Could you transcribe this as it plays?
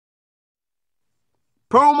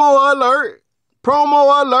Promo alert.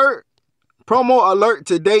 Promo alert. Promo alert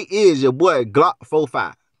today is your boy Glock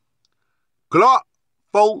 45. Glock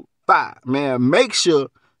 45. Man, make sure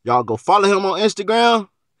y'all go follow him on Instagram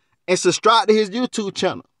and subscribe to his YouTube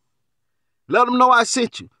channel. Let him know I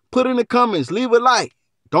sent you. Put in the comments. Leave a like.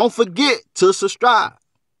 Don't forget to subscribe.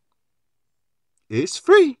 It's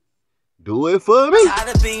free. Do it for me.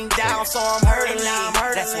 Tired of being down, so I'm hurting.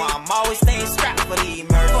 That's why I'm always staying strapped for the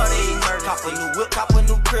emergency. Cop a new whip, cop a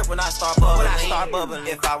new crib when I start bubbling.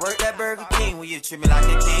 If I work at Burger King, will you treat me like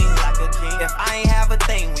a king? If I ain't have a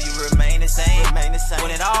thing, will you remain the same?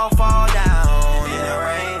 When it all fall down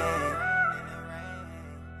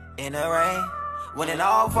in the rain, when it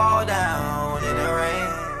all fall down in the rain.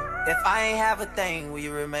 If I ain't have a thing, will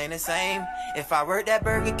you remain the same? If I work at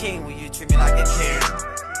Burger King, will you treat me like a king?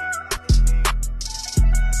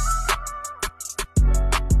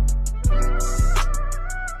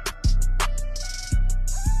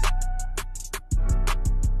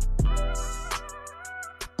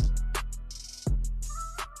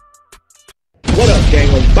 What up, gang?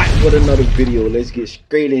 I'm back with another video. Let's get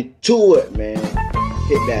straight into it, man.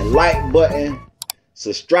 Hit that like button,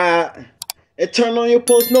 subscribe, and turn on your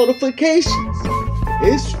post notifications.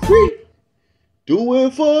 It's free. Do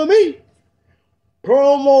it for me.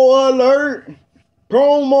 Promo alert.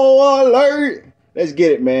 Promo alert. Let's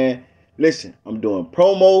get it, man. Listen, I'm doing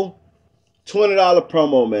promo. $20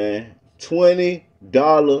 promo, man. $20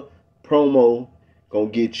 promo. Gonna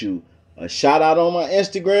get you a shout out on my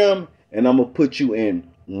Instagram. And I'm going to put you in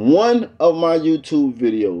one of my YouTube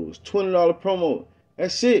videos. $20 promo.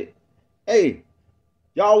 That's it. Hey,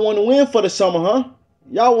 y'all want to win for the summer, huh?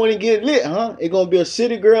 Y'all want to get lit, huh? It's going to be a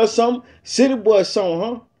city girl something, city boy something,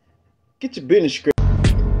 huh? Get your business straight.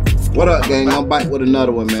 What up, gang? I'm back with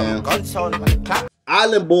another one, man.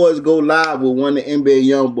 Island Boys go live with one of the NBA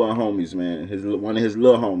Youngboy homies, man. One of his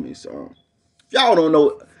little homies. If y'all don't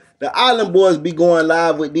know, the Island Boys be going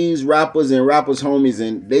live with these rappers and rappers homies,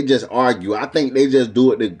 and they just argue. I think they just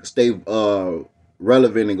do it to stay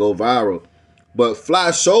relevant and go viral. But Flyy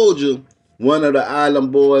Soulja, one of the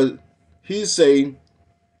Island Boys, he say,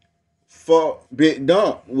 fuck Big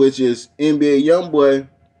Dump, which is NBA Youngboy,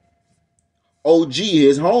 OG,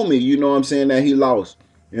 his homie, you know what I'm saying, that he lost.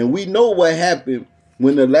 And we know what happened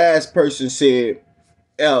when the last person said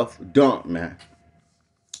F Dump, man.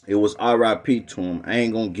 It was RIP to him. I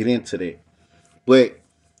ain't gonna get into that. But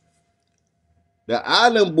the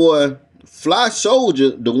Island Boy, Flyy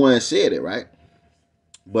Soulja, the one said it, right?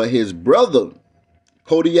 But his brother,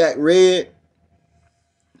 Kodiak Red,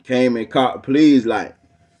 came and caught please, like,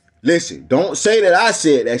 listen, don't say that I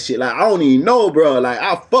said that shit. Like, I don't even know, bro. Like,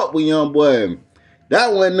 I fuck with Youngboy.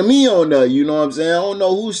 That wasn't me on there, you know what I'm saying? I don't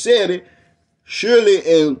know who said it. Surely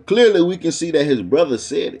and clearly we can see that his brother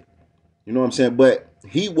said it. You know what I'm saying? But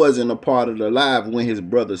he wasn't a part of the live when his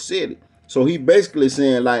brother said it. So he basically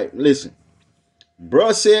saying, like, listen,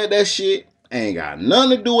 bruh said that shit. Ain't got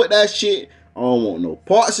nothing to do with that shit. I don't want no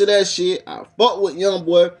parts of that shit. I fuck with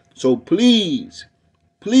Youngboy. So please,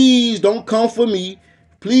 please don't come for me.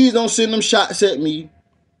 Please don't send them shots at me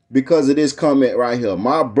because of this comment right here.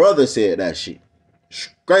 My brother said that shit.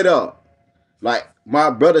 Straight up. Like, my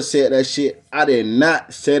brother said that shit. I did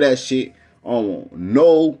not say that shit. I don't want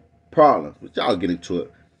no problems. But y'all get into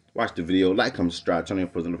it. Watch the video, like, comment, subscribe, turn on your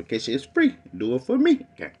post notification. It's free. Do it for me.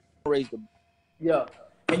 Okay. Yeah.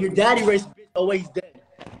 And your daddy raised bitch always dead.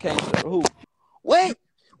 Okay, so who? Wait.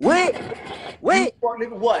 What?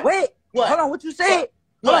 Hold on, what you said?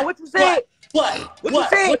 Hold on, what you said? What you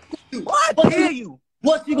said? What? I dare you.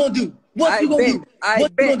 What you gonna do? What you gonna do? I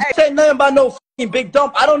bet. Say nothing about no fucking Big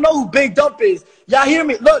Dump. I don't know who Big Dump is. Y'all hear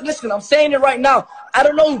me? Look, listen, I'm saying it right now. I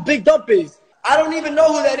don't know who Big Dump is. I don't even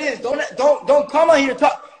know who that is. Don't come out here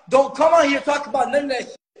talk. Don't come out here talk about none of that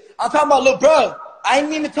shit. I'm talking about little bro. I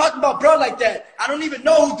ain't even talking about bro like that. I don't even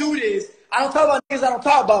know who dude is. I don't talk about niggas I don't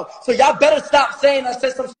talk about. So y'all better stop saying I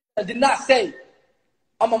said some shit I did not say.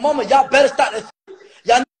 On my mama, y'all better stop that shit.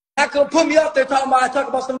 Y'all not gonna put me up there talking about I talk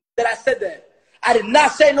about some that I said that. I did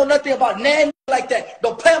not say nothing about nan like that.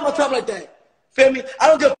 Don't play on my tongue like that. Feel me? I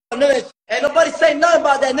don't give a fuck none of that shit. Ain't nobody say nothing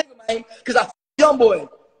about that nigga, man. Cause I fuck with Youngboy.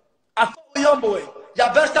 I fuck with Youngboy.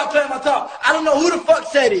 Y'all better stop playing my talk. I don't know who the fuck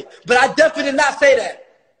said it, but I definitely did not say that.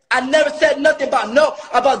 I never said nothing about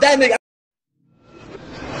that nigga.